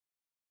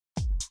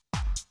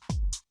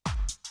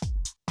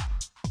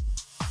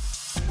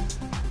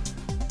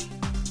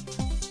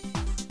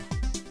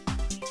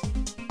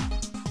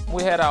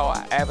We had our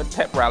Avid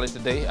Pep Rally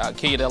today.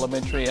 Killian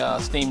Elementary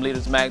STEAM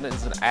Leaders Magnet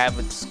is an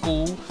Avid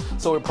school,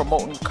 so we're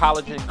promoting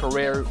college and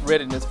career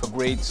readiness for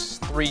grades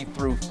 3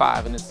 through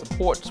 5, and it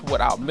supports what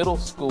our middle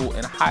school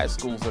and high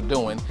schools are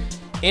doing.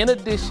 In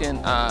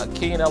addition,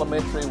 Killian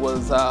Elementary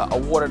was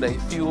awarded a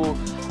Fuel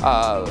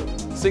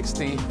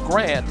 60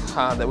 grant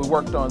that we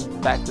worked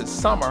on back this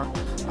summer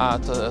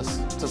to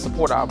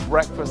support our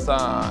breakfast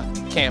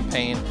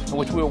campaign, in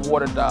which we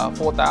awarded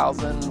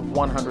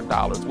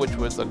 $4,100, which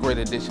was a great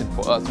addition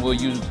for us. We'll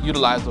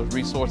utilize those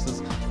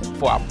resources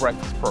for our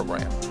breakfast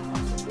program.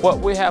 Well,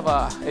 we have,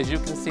 as you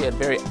can see, a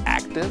very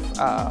active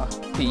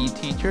PE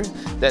teacher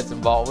that's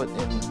involved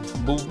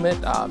in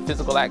movement,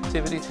 physical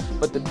activity,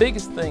 but the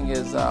biggest thing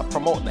is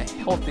promoting a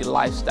healthy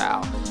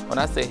lifestyle. When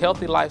I say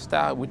healthy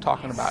lifestyle, we're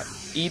talking about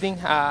eating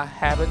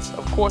habits,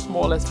 of course,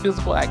 more or less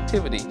physical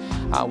activity.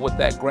 What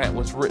that grant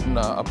was written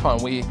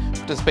upon. We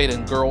participated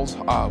in girls,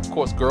 of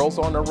course, Girls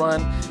on the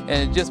Run,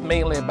 and just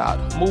mainly about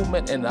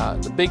movement, and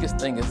the biggest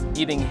thing is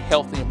eating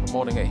healthy and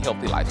promoting a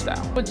healthy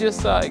lifestyle. But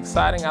just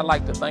exciting. I'd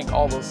like to thank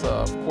all those,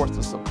 of course,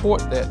 the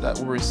support that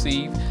we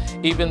received,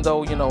 even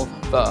though, you know,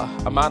 the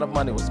amount of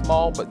money was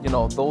small, but, you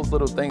know, those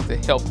little things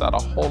that helped out a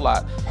whole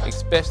lot,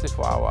 especially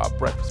for our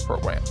breakfast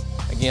program.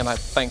 Again,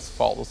 thanks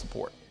for all the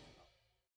support.